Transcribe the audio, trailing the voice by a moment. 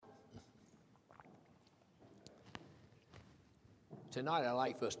Tonight I'd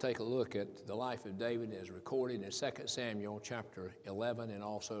like for us to take a look at the life of David as recorded in 2 Samuel chapter 11 and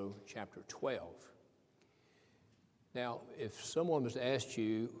also chapter 12. Now, if someone was to ask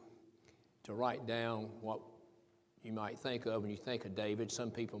you to write down what you might think of when you think of David,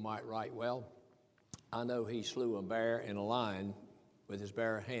 some people might write, well, I know he slew a bear and a lion with his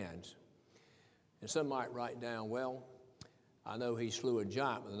bare hands. And some might write down, well, I know he slew a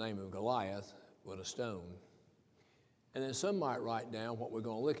giant by the name of Goliath with a stone. And then some might write down what we're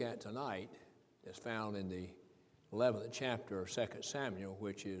going to look at tonight that's found in the 11th chapter of 2 Samuel,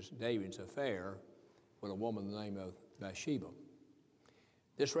 which is David's affair with a woman by the name of Bathsheba.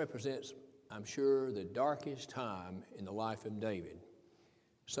 This represents, I'm sure, the darkest time in the life of David,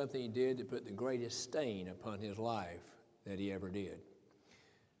 something he did to put the greatest stain upon his life that he ever did.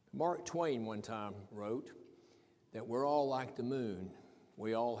 Mark Twain one time wrote that we're all like the moon.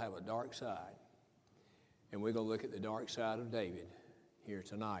 We all have a dark side. And we're going to look at the dark side of David here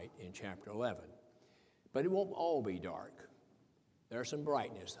tonight in chapter 11. But it won't all be dark. There's some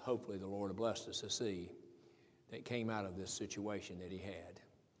brightness, hopefully the Lord will bless us to see, that came out of this situation that he had.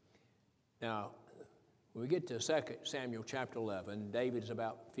 Now, when we get to 2 Samuel chapter 11, David is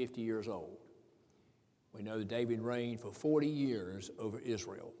about 50 years old. We know that David reigned for 40 years over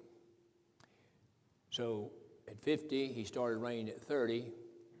Israel. So at 50, he started reigning at 30.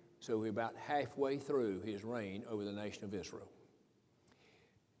 So we're about halfway through his reign over the nation of Israel.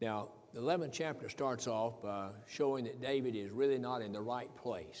 Now, the 11th chapter starts off by showing that David is really not in the right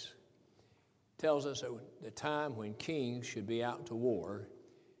place. It tells us that the time when kings should be out to war,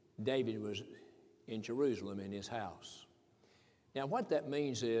 David was in Jerusalem in his house. Now, what that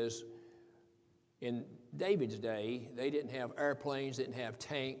means is, in David's day, they didn't have airplanes, didn't have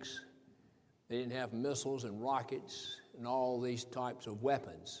tanks, they didn't have missiles and rockets and all these types of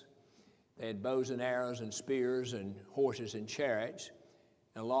weapons. They had bows and arrows and spears and horses and chariots,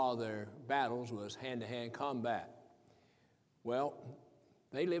 and a lot of their battles was hand-to-hand combat. Well,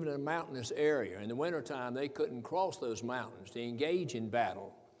 they lived in a mountainous area. In the wintertime, they couldn't cross those mountains to engage in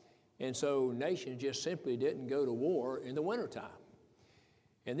battle. And so nations just simply didn't go to war in the wintertime.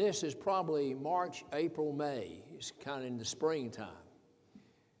 And this is probably March, April, May. It's kind of in the springtime.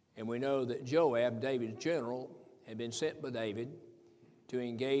 And we know that Joab, David's general, had been sent by David to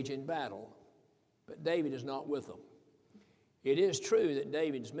engage in battle, but David is not with them. It is true that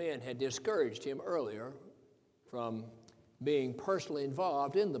David's men had discouraged him earlier from being personally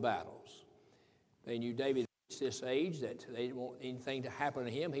involved in the battles. They knew David reached this age that they didn't want anything to happen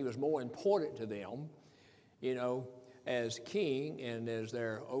to him. He was more important to them, as king and as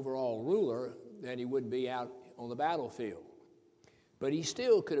their overall ruler than he would be out on the battlefield. But he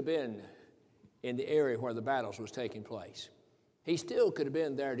still could have been in the area where the battles was taking place. He still could have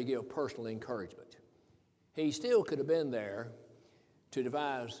been there to give personal encouragement. He still could have been there to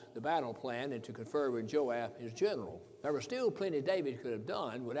devise the battle plan and to confer with Joab, his general. There was still plenty David could have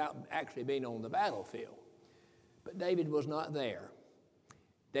done without actually being on the battlefield. But David was not there.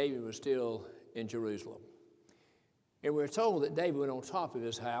 David was still in Jerusalem. And we're told that David went on top of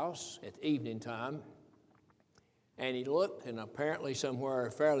his house at the evening time, and he looked, and apparently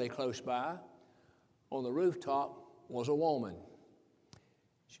somewhere fairly close by, on the rooftop was a woman.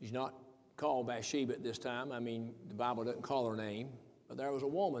 She's not called Bathsheba at this time. I mean, the Bible doesn't call her name. But there was a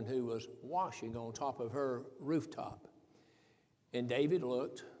woman who was washing on top of her rooftop. And David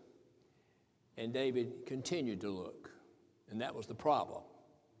looked, and David continued to look. And that was the problem.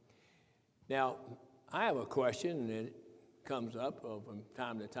 Now, I have a question, and it comes up from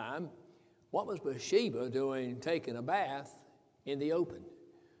time to time. What was Bathsheba doing taking a bath in the open?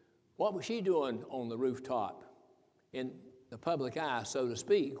 What was she doing on the rooftop in the public eye, so to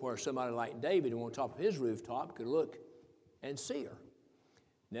speak, where somebody like David on top of his rooftop could look and see her?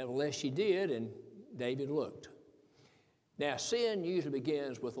 Nevertheless, she did, and David looked. Now, sin usually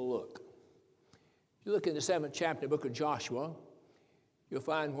begins with a look. If you look in the 7th chapter of the book of Joshua, you'll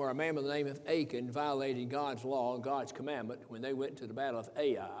find where a man by the name of Achan violated God's law and God's commandment when they went to the battle of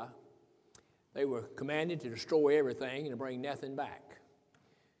Ai. They were commanded to destroy everything and to bring nothing back.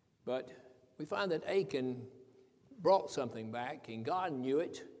 But we find that Achan brought something back, and God knew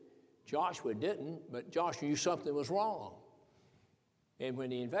it. Joshua didn't, but Joshua knew something was wrong. And when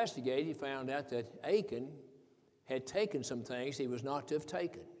he investigated, he found out that Achan had taken some things he was not to have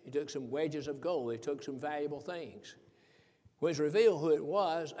taken. He took some wedges of gold. He took some valuable things. When it was revealed who it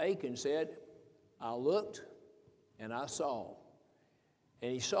was, Achan said, I looked and I saw.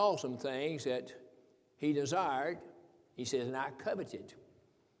 And he saw some things that he desired. He says, and I coveted.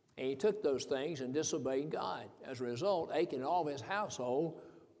 And he took those things and disobeyed God. As a result, Achan and all of his household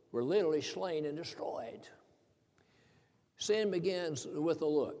were literally slain and destroyed. Sin begins with a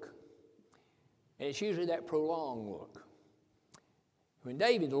look, and it's usually that prolonged look. When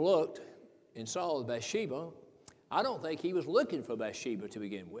David looked and saw Bathsheba, I don't think he was looking for Bathsheba to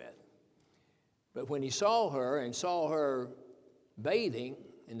begin with. But when he saw her and saw her bathing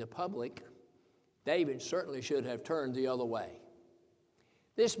in the public, David certainly should have turned the other way.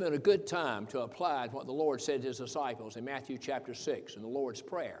 This has been a good time to apply what the Lord said to his disciples in Matthew chapter 6 in the Lord's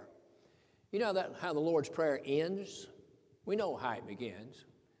Prayer. You know how the Lord's Prayer ends? We know how it begins.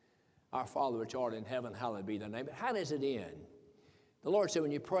 Our Father which art in heaven, hallowed be thy name. But how does it end? The Lord said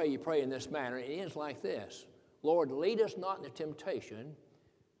when you pray in this manner. It ends like this. Lord, lead us not into temptation,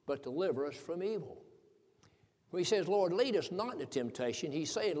 but deliver us from evil. When he says, Lord, lead us not into temptation,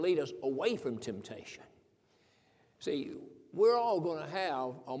 he's saying lead us away from temptation. See, we're all going to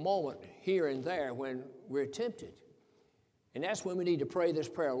have a moment here and there when we're tempted. And that's when we need to pray this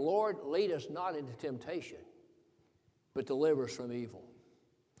prayer. Lord, lead us not into temptation, but deliver us from evil.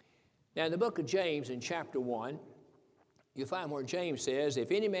 Now, in the book of James, in chapter 1, you find where James says,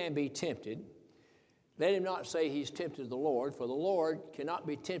 if any man be tempted, let him not say he's tempted of the Lord, for the Lord cannot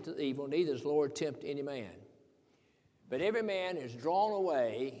be tempted with evil, neither does the Lord tempt any man. But every man is drawn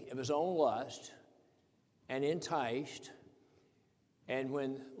away of his own lust and enticed. And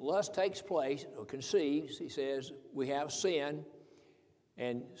when lust takes place or conceives, he says, we have sin.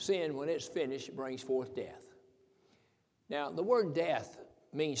 And sin, when it's finished, brings forth death. Now, the word death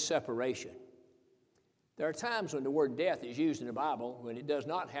means separation. There are times when the word death is used in the Bible when it does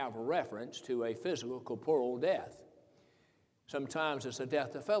not have a reference to a physical, corporeal death. Sometimes it's a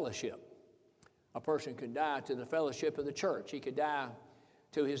death of fellowship. A person could die to the fellowship of the church. He could die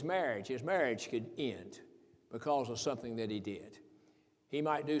to his marriage. His marriage could end because of something that he did. He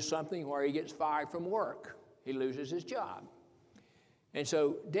might do something where he gets fired from work. He loses his job. And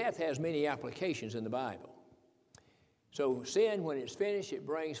so death has many applications in the Bible. So sin, when it's finished, it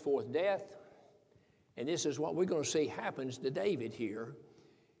brings forth death. And this is what we're going to see happens to David here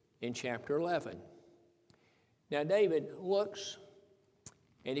in chapter 11. Now, David looks,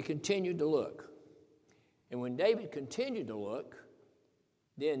 and he continued to look. And when David continued to look,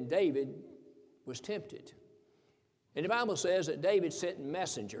 then David was tempted. And the Bible says that David sent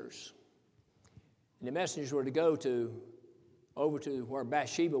messengers. And the messengers were to go over to where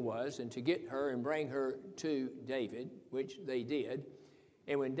Bathsheba was and to get her and bring her to David, which they did.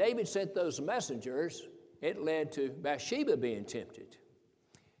 And when David sent those messengers, it led to Bathsheba being tempted.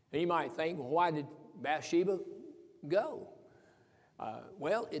 And you might think, well, why did Bathsheba go?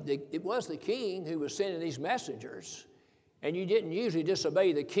 It was the king who was sending these messengers. And you didn't usually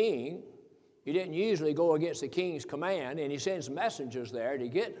disobey the king. You didn't usually go against the king's command. And he sends messengers there to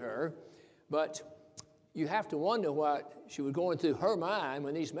get her. But you have to wonder what she was going through her mind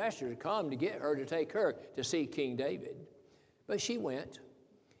when these messengers come to get her, to take her to see King David. But she went.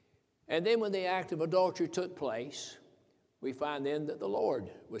 And then when the act of adultery took place, we find then that the Lord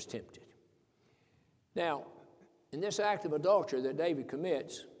was tempted. Now, in this act of adultery that David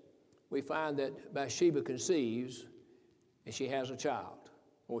commits, we find that Bathsheba conceives and she has a child,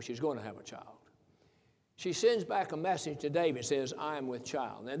 or she's going to have a child. She sends back a message to David and says, I am with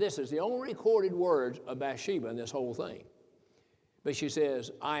child. Now, this is the only recorded words of Bathsheba in this whole thing. But she says,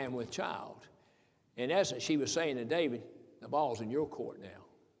 I am with child. In essence, she was saying to David, the ball's in your court now.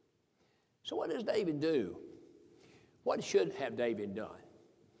 So what does David do? What should have David done?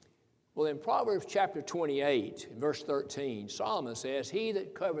 Well, in Proverbs chapter 28, verse 13, Solomon says, he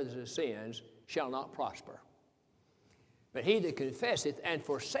that covereth his sins shall not prosper. But he that confesseth and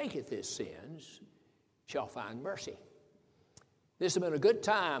forsaketh his sins shall find mercy. This has been a good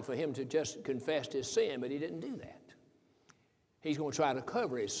time for him to just confess his sin, but he didn't do that. He's going to try to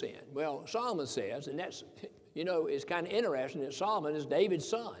cover his sin. Well, Solomon says, and that's, it's kind of interesting that Solomon is David's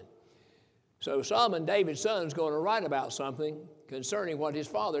son. So Solomon, David's son, is going to write about something concerning what his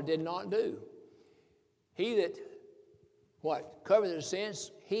father did not do. He that, covereth his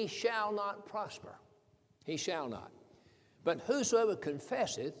sins, he shall not prosper. He shall not. But whosoever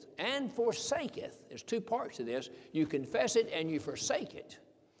confesseth and forsaketh, there's two parts to this. You confess it and you forsake it.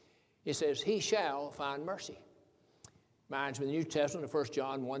 It says, he shall find mercy. Reminds me of the New Testament of 1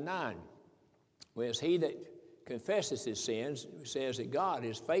 John 1:9. Whereas he that confesses his sins, says that God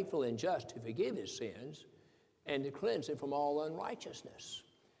is faithful and just to forgive his sins and to cleanse him from all unrighteousness.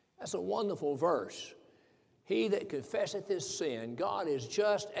 That's a wonderful verse. He that confesseth his sin, God is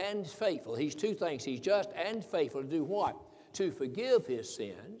just and faithful. He's two things. He's just and faithful to do what? To forgive his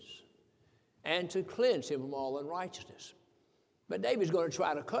sins and to cleanse him from all unrighteousness. But David's going to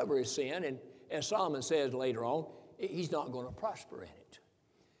try to cover his sin, and as Solomon says later on, he's not going to prosper in it.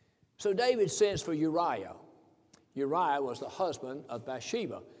 So David sends for Uriah. Uriah was the husband of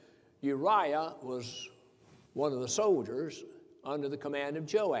Bathsheba. Uriah was one of the soldiers under the command of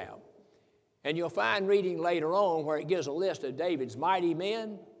Joab. And you'll find reading later on where it gives a list of David's mighty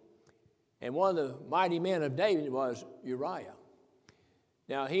men. And one of the mighty men of David was Uriah.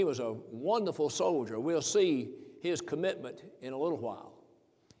 Now, he was a wonderful soldier. We'll see his commitment in a little while.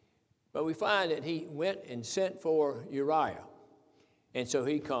 But we find that he went and sent for Uriah. And so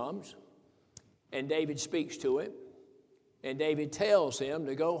he comes, and David speaks to him, and David tells him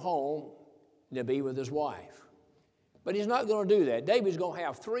to go home and to be with his wife. But he's not going to do that. David's going to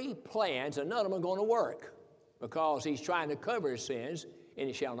have 3 plans, and none of them are going to work because he's trying to cover his sins, and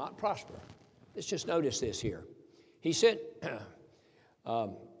he shall not prosper. Let's just notice this here. He sent,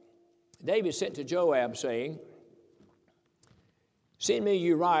 David sent to Joab saying, "Send me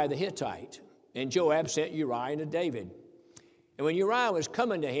Uriah the Hittite." And Joab sent Uriah to David. And when Uriah was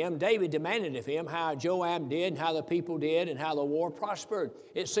coming to him, David demanded of him how Joab did and how the people did and how the war prospered.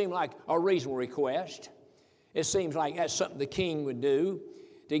 It seemed like a reasonable request. It seems like that's something the king would do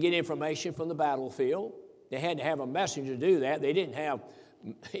to get information from the battlefield. They had to have a messenger to do that. They didn't have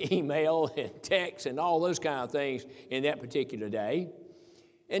email and text and all those kind of things in that particular day.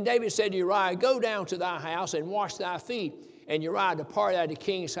 And David said to Uriah, "Go down to thy house and wash thy feet." And Uriah departed out of the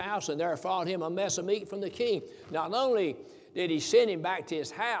king's house, and there followed him a mess of meat from the king. Not only did he send him back to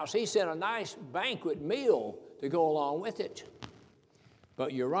his house, he sent a nice banquet meal to go along with it.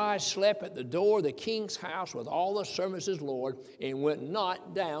 But Uriah slept at the door of the king's house with all the servants of his Lord and went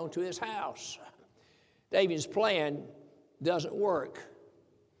not down to his house. David's plan doesn't work.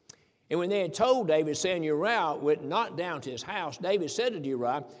 And when they had told David, saying, "Uriah went not down to his house," David said to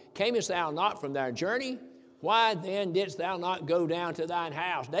Uriah, "Camest thou not from thy journey? Why then didst thou not go down to thine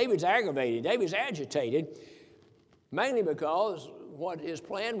house?" David's aggravated. David's agitated, mainly because what his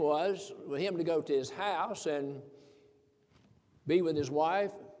plan was for him to go to his house and be with his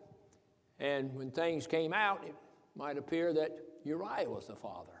wife. And when things came out, it might appear that Uriah was the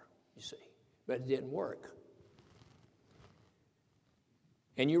father, you see. But it didn't work.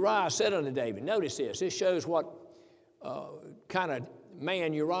 And Uriah said unto David, notice this. This shows what kind of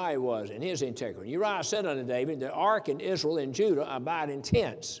man Uriah was and his integrity. Uriah said unto David, "The ark and Israel and Judah abide in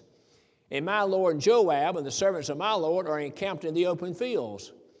tents. And my lord Joab and the servants of my lord are encamped in the open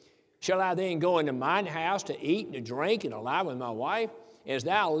fields. Shall I then go into mine house to eat and to drink and to lie with my wife? As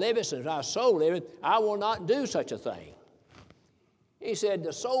thou livest and as thy soul liveth, I will not do such a thing." He said,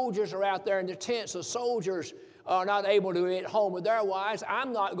 the soldiers are out there in the tents. The soldiers are not able to be at home with their wives.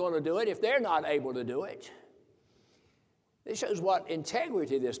 I'm not going to do it if they're not able to do it. This shows what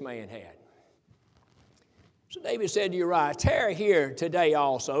integrity this man had. So David said to Uriah, "Tarry here today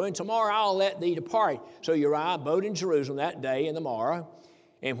also, and tomorrow I'll let thee depart." So Uriah abode in Jerusalem that day and the morrow.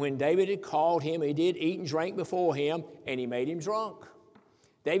 And when David had called him, he did eat and drink before him, and he made him drunk.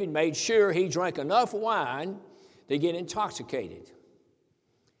 David made sure he drank enough wine to get intoxicated.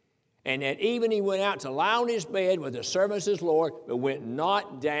 And at even he went out to lie on his bed with the servants of his Lord, but went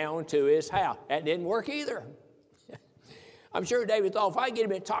not down to his house. That didn't work either. I'm sure David thought, if I get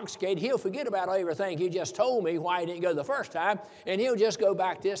him intoxicated, he'll forget about everything he just told me why he didn't go the first time, and he'll just go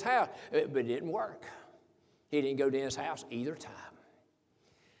back to his house. But it didn't work. He didn't go to his house either time.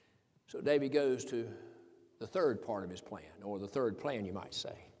 So David goes to the third part of his plan, or the third plan, you might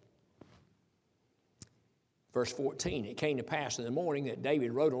say. Verse 14, it came to pass in the morning that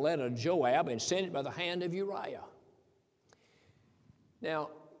David wrote a letter to Joab and sent it by the hand of Uriah.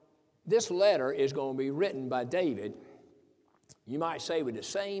 Now, this letter is going to be written by David, you might say with the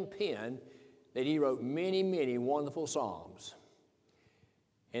same pen that he wrote many, many wonderful psalms.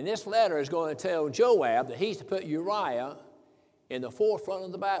 And this letter is going to tell Joab that he's to put Uriah in the forefront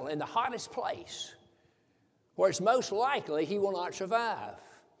of the battle, in the hottest place, where it's most likely he will not survive.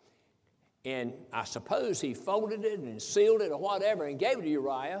 And I suppose he folded it and sealed it or whatever and gave it to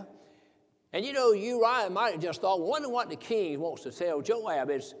Uriah. And you know, Uriah might have just thought, wonder what the king wants to tell Joab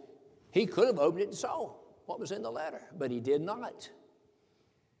is. He could have opened it and saw what was in the letter, but he did not.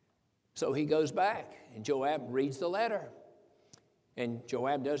 So he goes back, and Joab reads the letter. And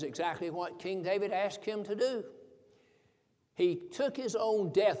Joab does exactly what King David asked him to do. He took his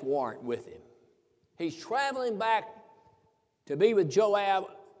own death warrant with him. He's traveling back to be with Joab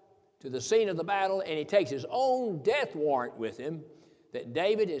to the scene of the battle, and he takes his own death warrant with him that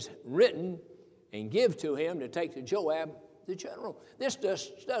David has written and give to him to take to Joab, the general. This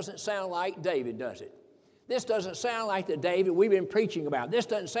just doesn't sound like David, does it? This doesn't sound like the David we've been preaching about. This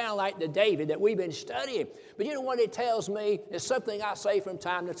doesn't sound like the David that we've been studying. But you know what it tells me? It's something I say from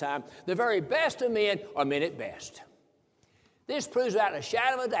time to time. The very best of men are men at best. This proves without a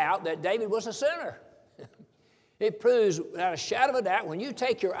shadow of a doubt that David was a sinner. It proves without a shadow of a doubt, when you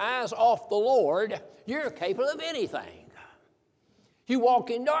take your eyes off the Lord, you're capable of anything. You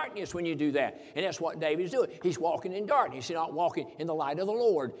walk in darkness when you do that. And that's what David's doing. He's walking in darkness. He's not walking in the light of the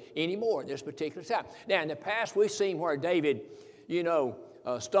Lord anymore at this particular time. Now, in the past, we've seen where David,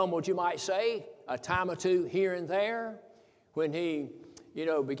 stumbled, you might say, a time or two here and there, when he,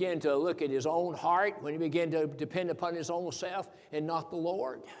 began to look at his own heart, when he began to depend upon his own self and not the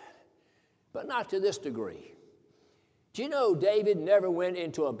Lord. But not to this degree. Do you know David never went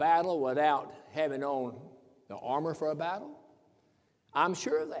into a battle without having on the armor for a battle? I'm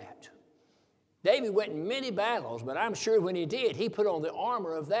sure of that. David went in many battles, but I'm sure when he did, he put on the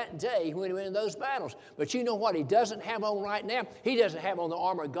armor of that day when he went in those battles. But you know what he doesn't have on right now? He doesn't have on the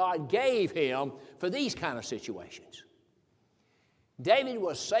armor God gave him for these kind of situations. David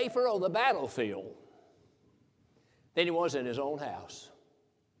was safer on the battlefield than he was in his own house.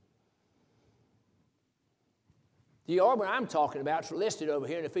 The armor I'm talking about is listed over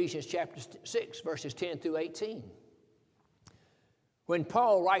here in Ephesians chapter 6, verses 10 through 18. When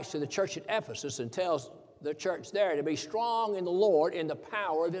Paul writes to the church at Ephesus and tells the church there to be strong in the Lord in the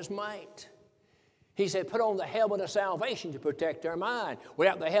power of his might. He said, put on the helmet of salvation to protect our mind.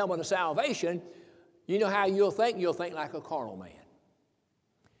 Without the helmet of salvation, you know how you'll think? You'll think like a carnal man.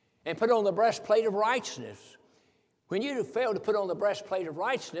 And put on the breastplate of righteousness. When you fail to put on the breastplate of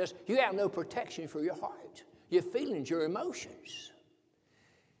righteousness, you have no protection for your heart, your feelings, your emotions.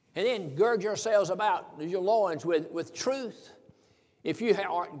 And then gird yourselves about your loins with truth. If you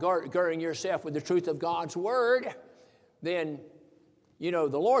aren't girding yourself with the truth of God's word, then, the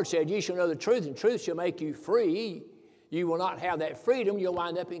Lord said, ye shall know the truth, and truth shall make you free. You will not have that freedom. You'll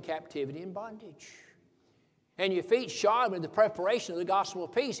wind up in captivity and bondage. And your feet shod with the preparation of the gospel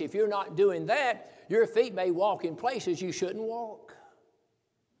of peace. If you're not doing that, your feet may walk in places you shouldn't walk.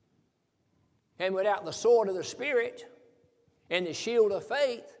 And without the sword of the Spirit and the shield of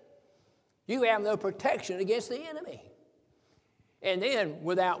faith, you have no protection against the enemy. And then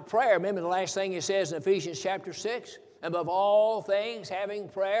without prayer, remember the last thing it says in Ephesians chapter 6, above all things having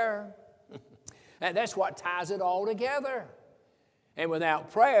prayer. And that's what ties it all together. And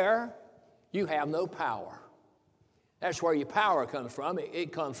without prayer, you have no power. That's where your power comes from.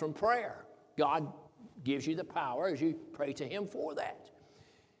 It comes from prayer. God gives you the power as you pray to him for that.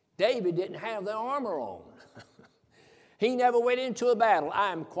 David didn't have the armor on. He never went into a battle.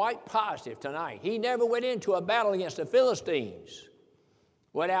 I'm quite positive tonight. He never went into a battle against the Philistines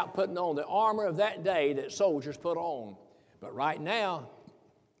without putting on the armor of that day that soldiers put on. But right now,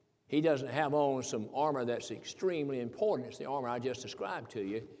 he doesn't have on some armor that's extremely important. It's the armor I just described to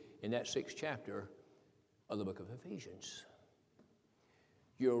you in that 6th chapter of the book of Ephesians.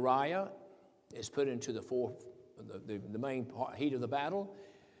 Uriah is put into the main heat of the battle.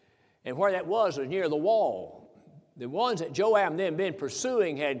 And where that was near the wall. The ones that Joab then been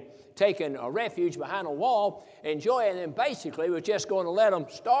pursuing had taken a refuge behind a wall, and Joab then basically was just going to let them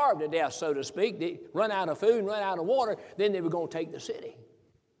starve to death, so to speak. They run out of food, run out of water, then they were going to take the city.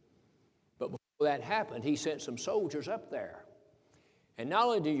 But before that happened, he sent some soldiers up there. And not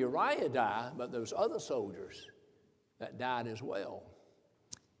only did Uriah die, but those other soldiers that died as well,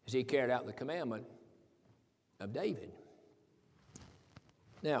 as he carried out the commandment of David.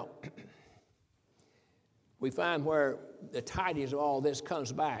 Now, we find where the tidings of all this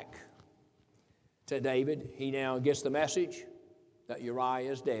comes back to David. He now gets the message that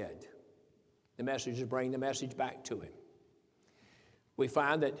Uriah is dead. The messengers bring the message back to him. We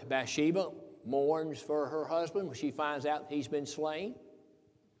find that Bathsheba mourns for her husband when she finds out he's been slain.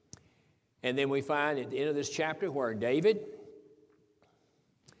 And then we find at the end of this chapter where David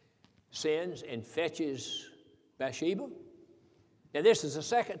sends and fetches Bathsheba. Now, this is the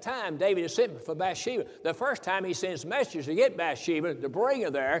second time David is sent for Bathsheba. The first time he sends messengers to get Bathsheba, to bring her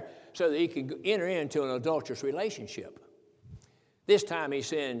there so that he can enter into an adulterous relationship. This time he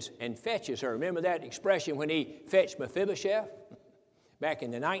sends and fetches her. Remember that expression when he fetched Mephibosheth back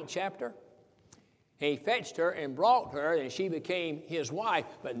in the 9th chapter? He fetched her and brought her, and she became his wife.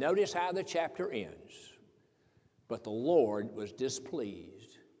 But notice how the chapter ends. But the Lord was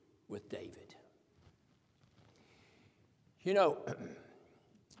displeased with David. You know,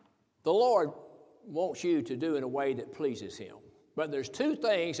 the Lord wants you to do in a way that pleases him. But there's two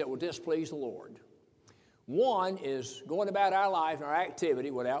things that will displease the Lord. One is going about our life and our activity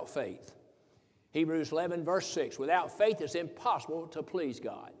without faith. Hebrews 11, verse 6, without faith it's impossible to please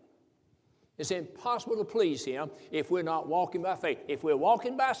God. It's impossible to please him if we're not walking by faith. If we're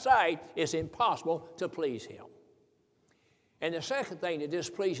walking by sight, it's impossible to please him. And the second thing that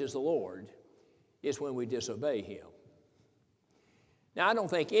displeases the Lord is when we disobey him. Now, I don't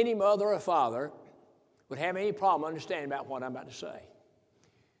think any mother or father would have any problem understanding about what I'm about to say.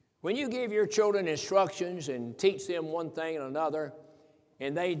 When you give your children instructions and teach them one thing and another,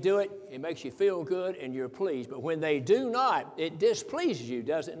 and they do it, it makes you feel good and you're pleased. But when they do not, it displeases you,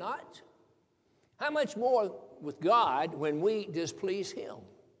 does it not? How much more with God when we displease Him?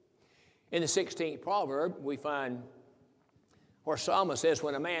 In the 16th proverb, we find where Solomon says,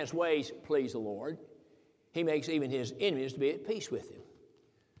 when a man's ways please the Lord, he makes even his enemies to be at peace with him.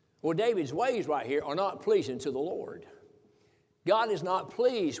 Well, David's ways right here are not pleasing to the Lord. God is not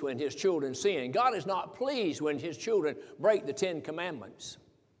pleased when his children sin. God is not pleased when his children break the 10 Commandments.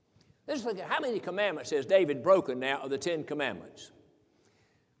 Let's look at how many commandments has David broken now of the 10 Commandments.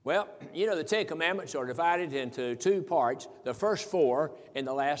 Well, you know the 10 Commandments are divided into 2 parts, the first 4 and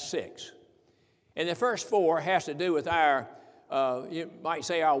the last 6. And the first 4 has to do with our, you might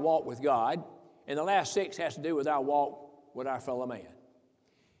say our walk with God, and the last 6 has to do with our walk with our fellow man.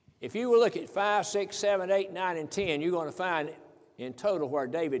 If you will look at 5, 6, 7, 8, 9, and 10, you're going to find in total where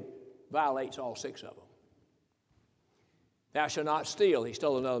David violates all 6 of them. Thou shalt not steal. He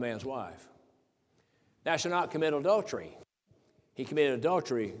stole another man's wife. Thou shalt not commit adultery. He committed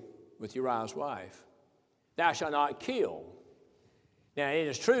adultery with Uriah's wife. Thou shalt not kill. Now, it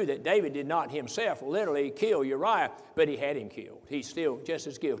is true that David did not himself literally kill Uriah, but he had him killed. He's still just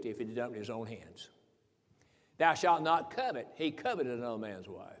as guilty if he did it with his own hands. Thou shalt not covet. He coveted another man's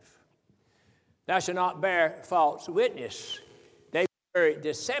wife. Thou shalt not bear false witness. David was very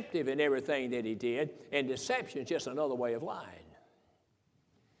deceptive in everything that he did, and deception is just another way of lying.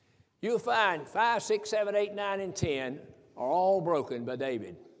 You'll find 5, 6, 7, 8, 9, and 10 are all broken by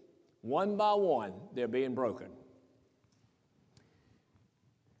David. One by one, they're being broken.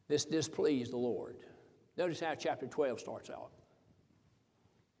 This displeased the Lord. Notice how chapter 12 starts out.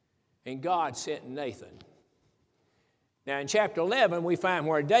 And God sent Nathan. Now in chapter 11, we find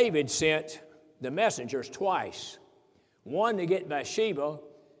where David sent the messengers twice. One to get Bathsheba,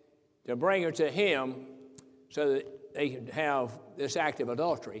 to bring her to him so that they could have this act of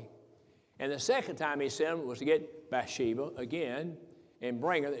adultery. And the second time he sent them was to get Bathsheba again and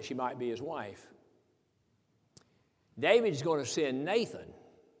bring her that she might be his wife. David's going to send Nathan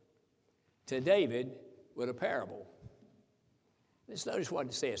to David with a parable. Let's notice what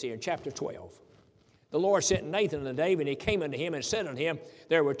it says here in chapter 12. The Lord sent Nathan to David, and he came unto him and said unto him,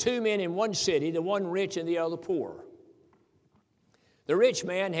 there were 2 men in one city, the one rich and the other poor. The rich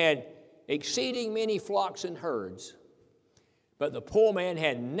man had exceeding many flocks and herds, but the poor man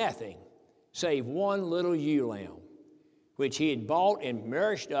had nothing save one little ewe lamb, which he had bought and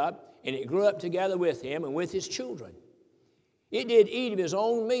nourished up, and it grew up together with him and with his children. It did eat of his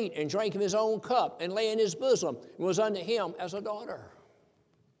own meat and drank of his own cup and lay in his bosom and was unto him as a daughter.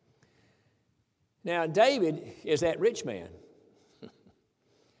 Now, David is that rich man.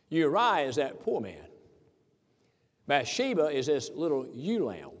 Uriah is that poor man. Bathsheba is this little ewe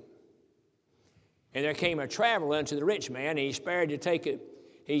lamb. And there came a traveler unto the rich man, and he spared to take it.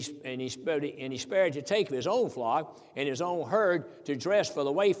 He spared to take of his own flock and his own herd to dress for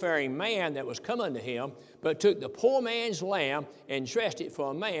the wayfaring man that was come unto him, but took the poor man's lamb and dressed it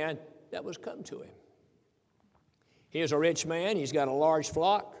for a man that was come to him. Here's a rich man, he's got a large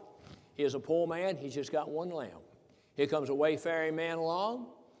flock. Here's a poor man, he's just got one lamb. Here comes a wayfaring man along,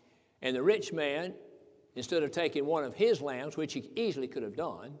 and the rich man, instead of taking one of his lambs, which he easily could have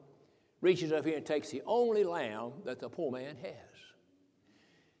done, reaches up here and takes the only lamb that the poor man has.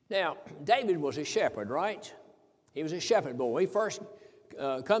 Now, David was a shepherd, right? He was a shepherd boy. He first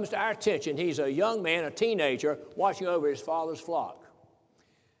comes to our attention. He's a young man, a teenager, watching over his father's flock.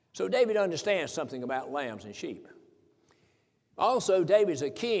 So David understands something about lambs and sheep. Also, David's a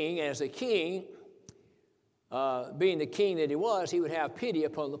king, and as a king, being the king that he was, he would have pity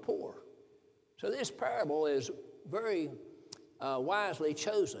upon the poor. So this parable is very wisely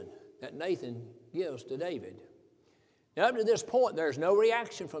chosen that Nathan gives to David. Now, up to this point, there's no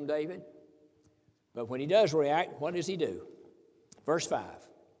reaction from David. But when he does react, what does he do? Verse 5.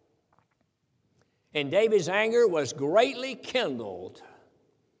 And David's anger was greatly kindled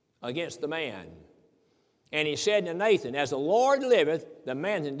against the man. And he said to Nathan, as the Lord liveth, the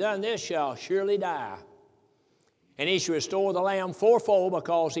man that done this shall surely die. And he shall restore the lamb fourfold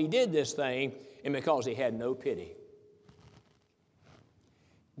because he did this thing and because he had no pity.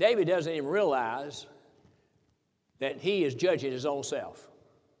 David doesn't even realize that he is judging his own self.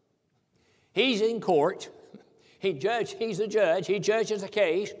 He's in court. He's the judge. He judges the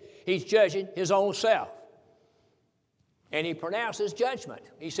case. He's judging his own self. And he pronounces judgment.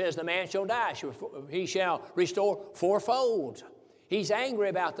 He says the man shall die. He shall restore fourfold. He's angry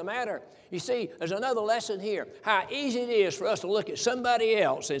about the matter. You see, there's another lesson here. How easy it is for us to look at somebody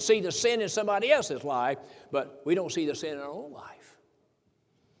else and see the sin in somebody else's life, but we don't see the sin in our own life.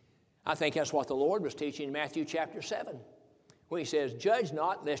 I think that's what the Lord was teaching in Matthew chapter 7, when He says, judge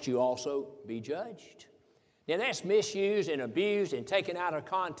not, lest you also be judged. Now, that's misused and abused and taken out of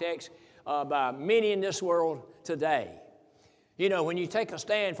context by many in this world today. You know, when you take a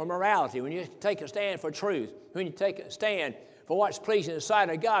stand for morality, when you take a stand for truth, when you take a stand for what's pleasing in the sight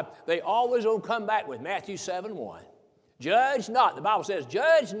of God, they always will come back with Matthew 7:1. Judge not. The Bible says,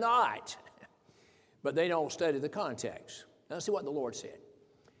 judge not. But they don't study the context. Now, let's see what the Lord said.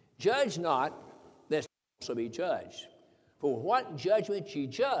 Judge not, lest you also be judged. For what judgment ye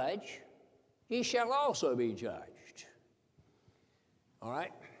judge, ye shall also be judged. All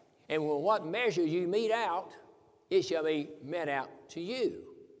right? And with what measure you mete out, it shall be met out to you.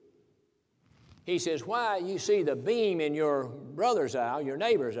 He says, why you see the beam in your brother's eye, your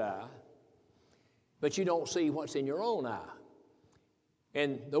neighbor's eye, but you don't see what's in your own eye.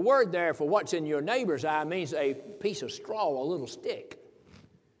 And the word there for what's in your neighbor's eye means a piece of straw, a little stick.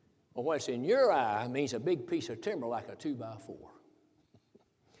 Or what's in your eye means a big piece of timber like a 2x4.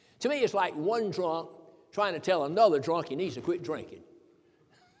 To me, it's like one drunk trying to tell another drunk he needs to quit drinking.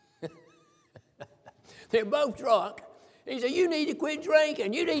 They're both drunk. He said, you need to quit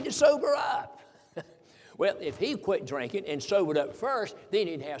drinking. You need to sober up. Well, if he quit drinking and sobered up first, then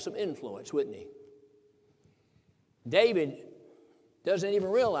he'd have some influence, wouldn't he? David doesn't even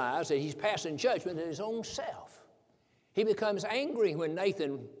realize that he's passing judgment on his own self. He becomes angry when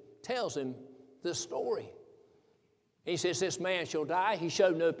Nathan tells him this story. He says, this man shall die. He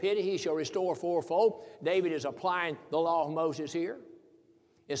showed no pity. He shall restore fourfold. David is applying the law of Moses here.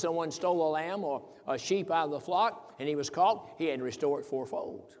 If someone stole a lamb or a sheep out of the flock and he was caught, he had to restore it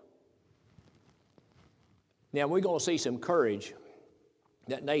fourfold. Now, we're going to see some courage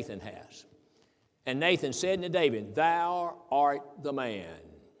that Nathan has. And Nathan said unto David, thou art the man.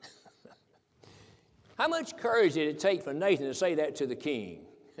 How much courage did it take for Nathan to say that to the king?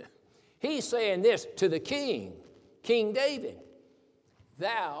 He's saying this to the king, King David.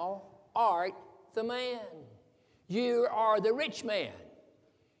 Thou art the man. You are the rich man.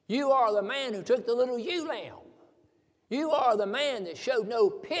 You are the man who took the little ewe lamb. You are the man that showed no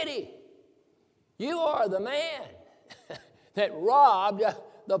pity. You are the man that robbed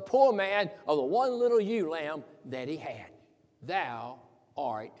the poor man of the one little ewe lamb that he had. Thou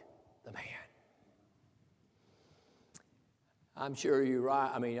art the man. I'm sure you're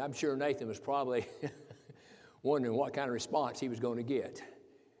right. I mean, I'm sure Nathan was probably wondering what kind of response he was going to get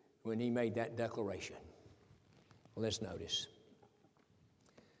when he made that declaration. Well, let's notice.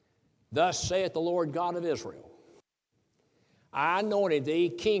 Thus saith the Lord God of Israel, I anointed thee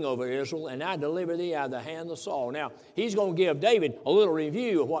king over Israel, and I delivered thee out of the hand of Saul. Now, he's going to give David a little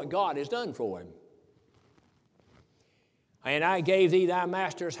review of what God has done for him. And I gave thee thy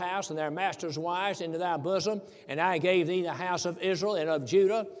master's house and their master's wives into thy bosom, and I gave thee the house of Israel and of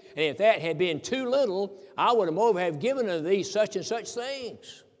Judah. And if that had been too little, I would moreover have given unto thee such and such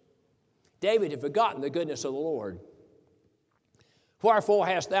things. David had forgotten the goodness of the Lord. Wherefore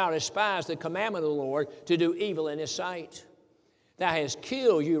hast thou despised the commandment of the Lord to do evil in his sight? Thou hast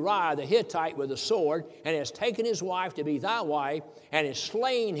killed Uriah the Hittite with a sword, and hast taken his wife to be thy wife, and hast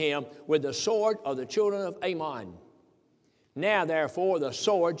slain him with the sword of the children of Ammon. Now, therefore, the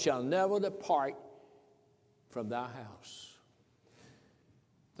sword shall never depart from thy house.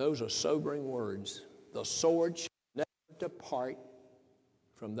 Those are sobering words. The sword shall never depart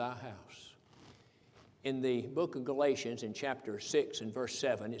from thy house. In the book of Galatians, in chapter 6 and verse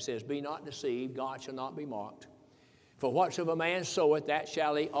 7, it says, be not deceived, God shall not be mocked. For whatsoever a man soweth, that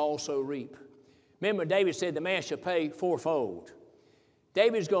shall he also reap. Remember, David said the man shall pay fourfold.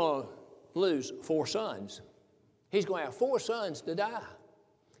 David's going to lose 4 sons. He's going to have 4 sons to die.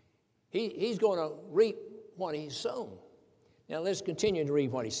 He's going to reap what he's sown. Now let's continue to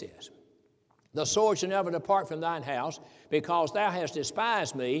read what he says. The sword shall never depart from thine house, because thou hast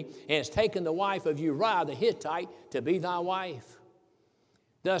despised me, and hast taken the wife of Uriah the Hittite to be thy wife.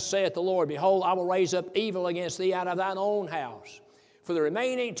 Thus saith the Lord, behold, I will raise up evil against thee out of thine own house. For the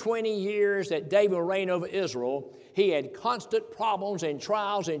remaining 20 years that David will reign over Israel, he had constant problems and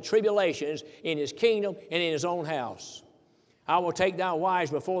trials and tribulations in his kingdom and in his own house. I will take thy wives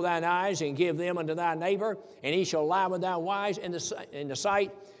before thine eyes and give them unto thy neighbor, and he shall lie with thy wives in the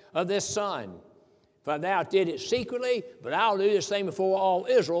sight of this sun. For thou did it secretly, but I'll do this thing before all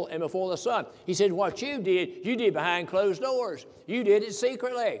Israel and before the sun. He said, what you did behind closed doors. You did it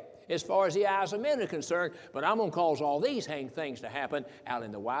secretly, as far as the eyes of men are concerned, but I'm going to cause all these things to happen out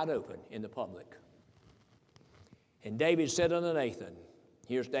in the wide open, in the public. And David said unto Nathan,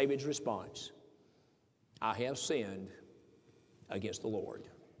 here's David's response, I have sinned against the Lord.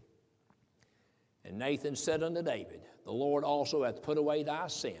 And Nathan said unto David, the Lord also hath put away thy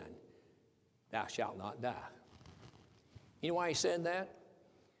sin. Thou shalt not die. You know why he said that?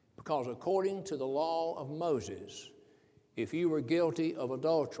 Because according to the law of Moses, if you were guilty of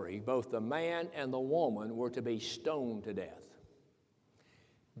adultery, both the man and the woman were to be stoned to death.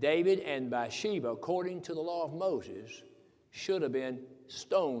 David and Bathsheba, according to the law of Moses, should have been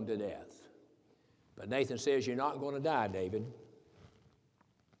stoned to death. But Nathan says, you're not going to die, David.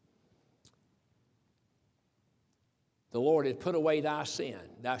 The Lord hath put away thy sin.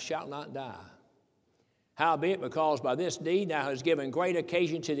 Thou shalt not die. Howbeit, because by this deed thou hast given great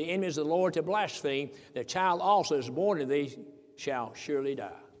occasion to the enemies of the Lord to blaspheme, the child also is born to thee shall surely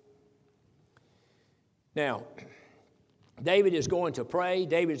die. Now, David is going to pray.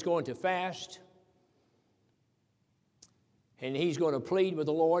 David is going to fast. And he's going to plead with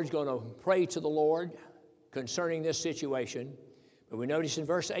the Lord. He's going to pray to the Lord concerning this situation. But we notice in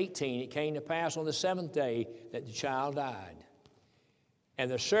verse 18, it came to pass on the seventh day that the child died. And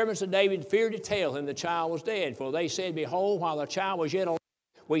the servants of David feared to tell him the child was dead. For they said, behold, while the child was yet alive,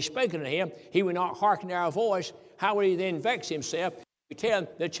 we spake unto him, he would not hearken to our voice. How would he then vex himself? We tell him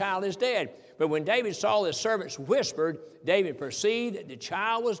the child is dead. But when David saw the servants whispered, David perceived that the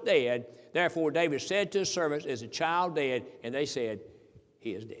child was dead. Therefore David said to his servants, is the child dead? And they said,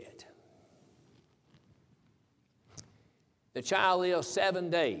 he is dead. The child lived 7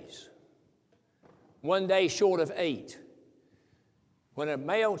 days, 1 day short of 8. When a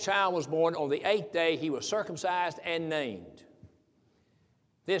male child was born, on the 8th day, he was circumcised and named.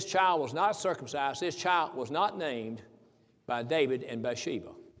 This child was not circumcised. This child was not named by David and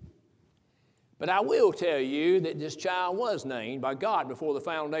Bathsheba. But I will tell you that this child was named by God before the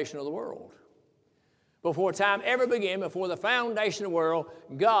foundation of the world. Before time ever began, before the foundation of the world,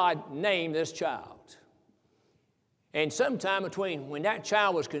 God named this child. And sometime between when that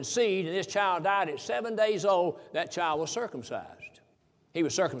child was conceived and this child died at 7 days old, that child was circumcised. He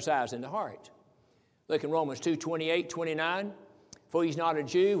was circumcised in the heart. Look in Romans 2:28, 29. For he's not a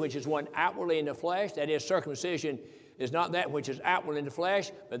Jew, which is one outwardly in the flesh. That is, circumcision is not that which is outward in the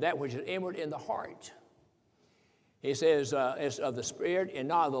flesh, but that which is inward in the heart. He says, it's of the Spirit and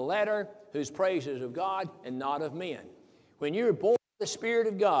not of the letter, whose praise is of God and not of men. When you're born of the Spirit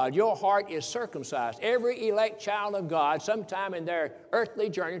of God, your heart is circumcised. Every elect child of God, sometime in their earthly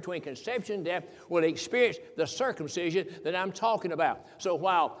journey between conception and death, will experience the circumcision that I'm talking about. So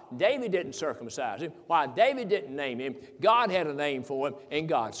while David didn't circumcise him, while David didn't name him, God had a name for him, and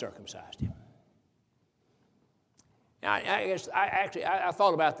God circumcised him. Now, I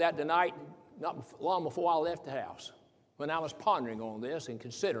thought about that tonight, not long before I left the house, when I was pondering on this and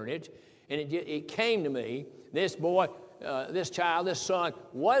considering it, and it came to me, this boy, this child, this son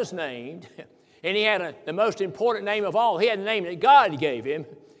was named, and he had the most important name of all. He had the name that God gave him,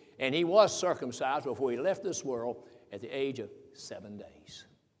 and he was circumcised before he left this world at the age of 7 days.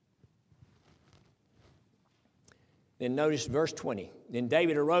 Then notice verse 20. Then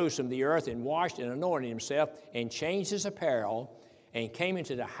David arose from the earth and washed and anointed himself and changed his apparel and came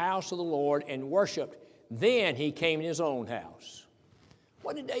into the house of the Lord and worshiped. Then he came in his own house.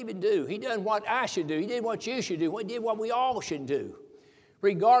 What did David do? He did what I should do. He did what you should do. He did what we all should do.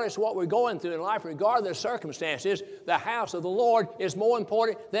 Regardless of what we're going through in life, regardless of circumstances, the house of the Lord is more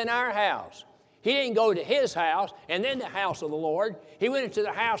important than our house. He didn't go to his house and then the house of the Lord. He went into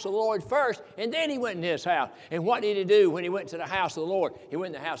the house of the Lord first, and then he went into his house. And what did he do when he went to the house of the Lord? He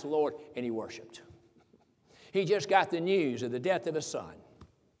went to the house of the Lord and he worshiped. He just got the news of the death of his son.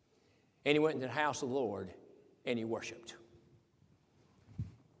 And he went into the house of the Lord and he worshiped.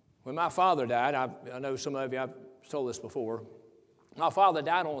 When my father died, I know some of you, I've told this before. My father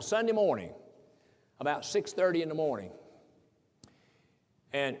died on a Sunday morning, about 6:30 in the morning.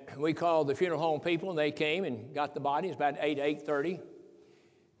 And we called the funeral home people, and they came and got the body. It was about 8:30.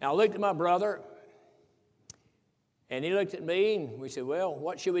 And I looked at my brother, and he looked at me, and we said, well,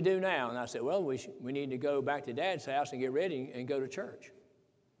 what should we do now? And I said, well, we need to go back to Dad's house and get ready and go to church.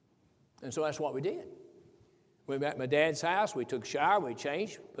 And so that's what we did. We went back to my dad's house. We took a shower. We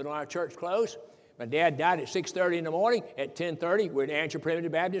changed, put on our church clothes. My dad died at 6:30 in the morning. At 10:30, we're at Antioch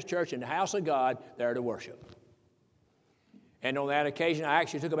Primitive Baptist Church in the house of God there to worship. And on that occasion, I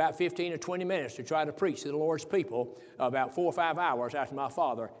actually took about 15 or 20 minutes to try to preach to the Lord's people about 4 or 5 hours after my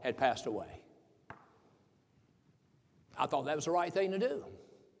father had passed away. I thought that was the right thing to do.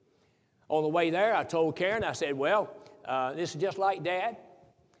 On the way there, I told Karen, I said, well, this is just like Dad.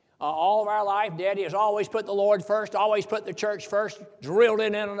 All of our life, Daddy has always put the Lord first, always put the church first, drilled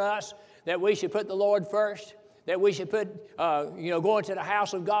it in on us that we should put the Lord first. that we should put, go into the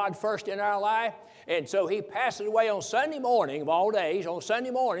house of God first in our life. And so he passed away on Sunday morning of all days, on Sunday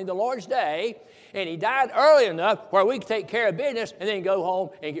morning, the Lord's day, and he died early enough where we could take care of business and then go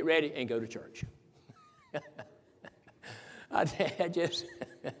home and get ready and go to church.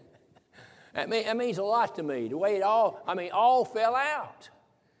 That means a lot to me, the way it all fell out.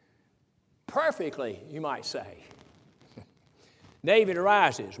 Perfectly, you might say. David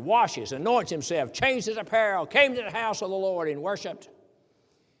arises, washes, anoints himself, changed his apparel, came to the house of the Lord and worshiped.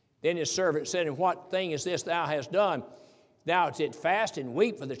 Then his servant said, "And what thing is this thou hast done? Thou didst fast and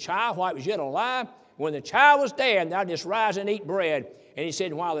weep for the child while it was yet alive. When the child was dead, thou didst rise and eat bread." And he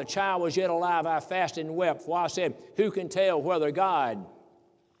said, "While the child was yet alive, I fasted and wept. For I said, who can tell whether God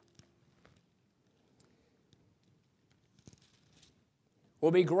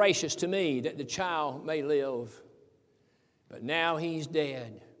will be gracious to me that the child may live? But now he's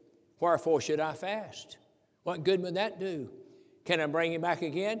dead. Wherefore should I fast? What good would that do? Can I bring him back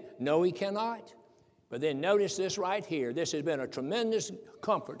again? No, he cannot." But then notice this right here. This has been a tremendous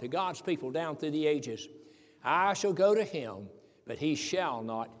comfort to God's people down through the ages. "I shall go to him, but he shall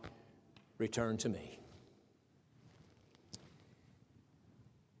not return to me."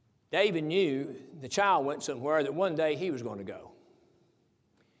 David knew the child went somewhere that one day he was going to go.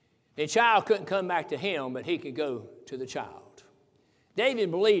 The child couldn't come back to him, but he could go to the child.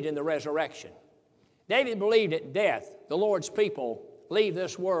 David believed in the resurrection. David believed at death, the Lord's people leave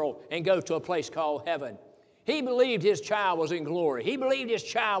this world and go to a place called heaven. He believed his child was in glory. He believed his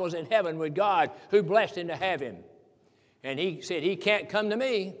child was in heaven with God who blessed him to have him. And he said, he can't come to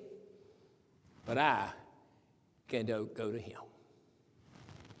me, but I can go to him.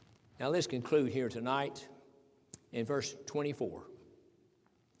 Now let's conclude here tonight in verse 24.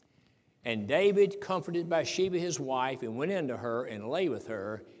 "And David comforted Bathsheba his wife and went into her and lay with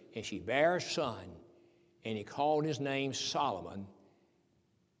her, and she bare a son, and he called his name Solomon,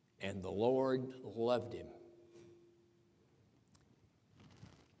 and the Lord loved him."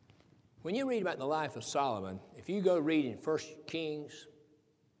 When you read about the life of Solomon, if you go read in 1 Kings,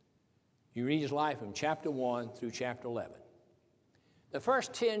 you read his life from chapter 1 through chapter 11. The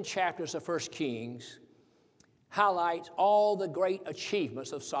first 10 chapters of 1 Kings highlight all the great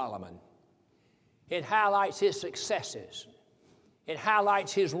achievements of Solomon. It highlights his successes. It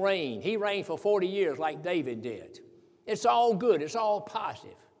highlights his reign. He reigned for 40 years like David did. It's all good. It's all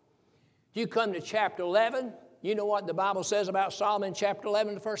positive. You come to chapter 11, you know what the Bible says about Solomon in chapter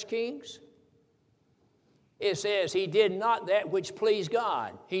 11 of 1 Kings? It says he did not that which pleased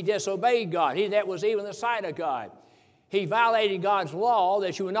God. He disobeyed God. That was evil in the sight of God. He violated God's law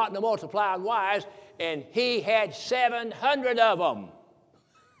that you were not to multiply wives, and he had 700 of them.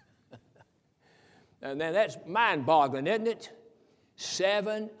 And then that's mind-boggling, isn't it?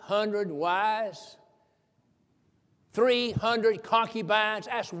 700 wives, 300 concubines,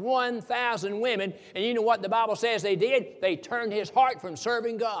 that's 1,000 women. And you know what the Bible says they did? They turned his heart from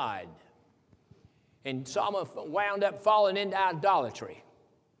serving God. And Solomon wound up falling into idolatry.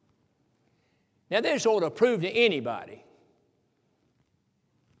 Now this ought to prove to anybody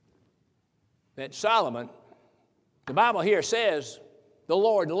that Solomon, the Bible here says, the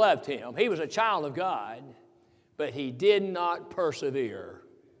Lord loved him. He was a child of God, but he did not persevere.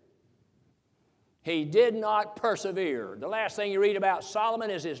 He did not persevere. The last thing you read about Solomon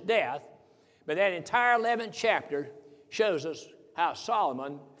is his death, but that entire 11th chapter shows us how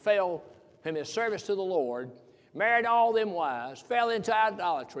Solomon fell from his service to the Lord, married all them wives, fell into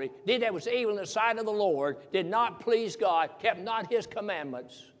idolatry, did that was evil in the sight of the Lord, did not please God, kept not his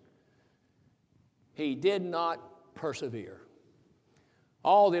commandments. He did not persevere.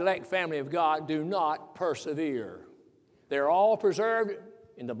 All the elect family of God do not persevere. They're all preserved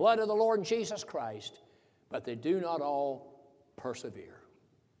in the blood of the Lord Jesus Christ, but they do not all persevere.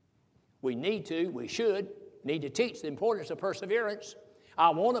 We need to teach the importance of perseverance.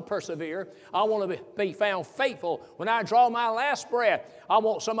 I want to persevere. I want to be found faithful. When I draw my last breath, I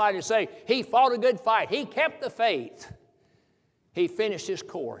want somebody to say, he fought a good fight. He kept the faith. He finished his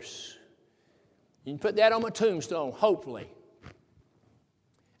course. You can put that on my tombstone, hopefully.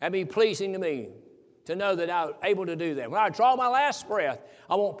 That'd be pleasing to me to know that I was able to do that. When I draw my last breath,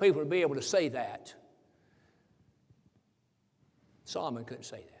 I want people to be able to say that. Solomon couldn't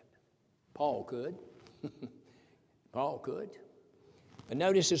say that. Paul could. Paul could. But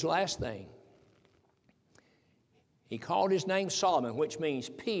notice his last thing. He called his name Solomon, which means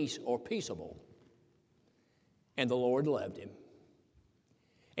peace or peaceable. And the Lord loved him.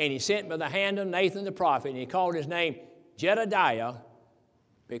 And he sent by the hand of Nathan the prophet, and he called his name Jedediah,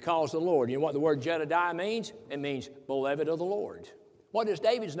 because the Lord. You know what the word Jedediah means? It means beloved of the Lord. What does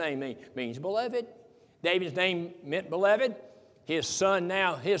David's name mean? It means beloved. David's name meant beloved. His son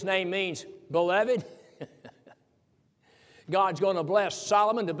now, his name means beloved. God's going to bless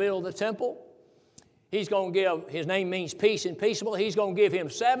Solomon to build the temple. He's going to give, his name means peace and peaceable. He's going to give him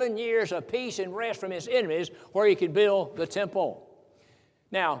 7 years of peace and rest from his enemies where he could build the temple.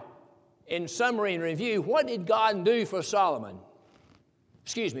 Now, in summary and review, what did God do for Solomon?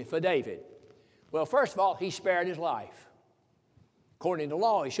 For David. Well, first of all, he spared his life. According to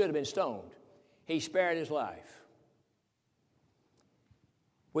law, he should have been stoned. He spared his life.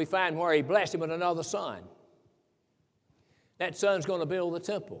 We find where he blessed him with another son. That son's going to build the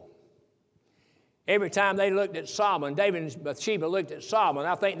temple. Every time they looked at Solomon, David and Bathsheba looked at Solomon,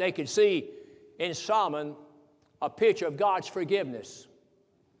 I think they could see in Solomon a picture of God's forgiveness.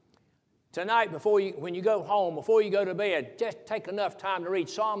 Tonight, when you go home, before you go to bed, just take enough time to read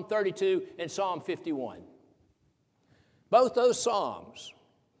Psalm 32 and Psalm 51. Both those psalms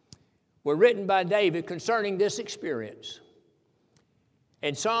were written by David concerning this experience.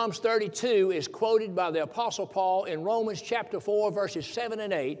 And Psalms 32 is quoted by the Apostle Paul in Romans chapter 4, verses 7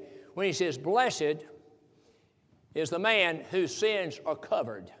 and 8, when he says, "Blessed is the man whose sins are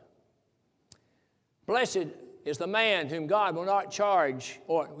covered." Blessed is the man whom God will not charge,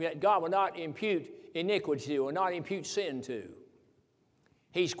 or God will not impute iniquity to, or not impute sin to.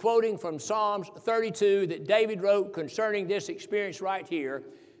 He's quoting from Psalms 32 that David wrote concerning this experience right here.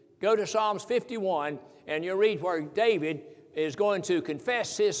 Go to Psalms 51, and you'll read where David is going to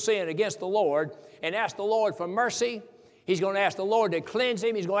confess his sin against the Lord and ask the Lord for mercy. He's going to ask the Lord to cleanse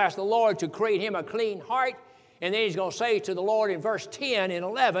him. He's going to ask the Lord to create him a clean heart. And then he's going to say to the Lord in verse 10 and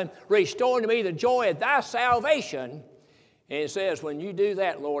 11, "Restore unto me the joy of thy salvation." And it says, when you do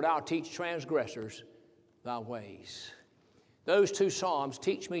that, Lord, I'll teach transgressors thy ways. Those two psalms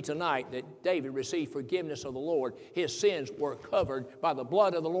teach me tonight that David received forgiveness of the Lord. His sins were covered by the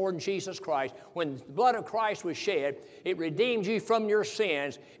blood of the Lord Jesus Christ. When the blood of Christ was shed, it redeemed you from your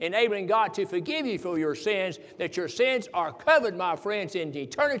sins, enabling God to forgive you for your sins, that your sins are covered, my friends, in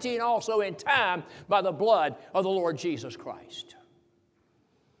eternity and also in time by the blood of the Lord Jesus Christ.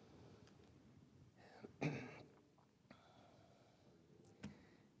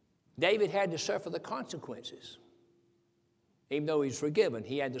 David had to suffer the consequences. Even though he's forgiven,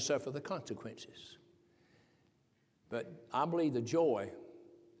 he had to suffer the consequences. But I believe the joy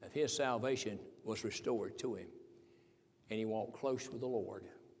of his salvation was restored to him, and he walked close with the Lord,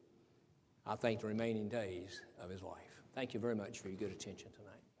 I think, the remaining days of his life. Thank you very much for your good attention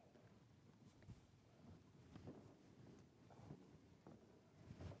tonight.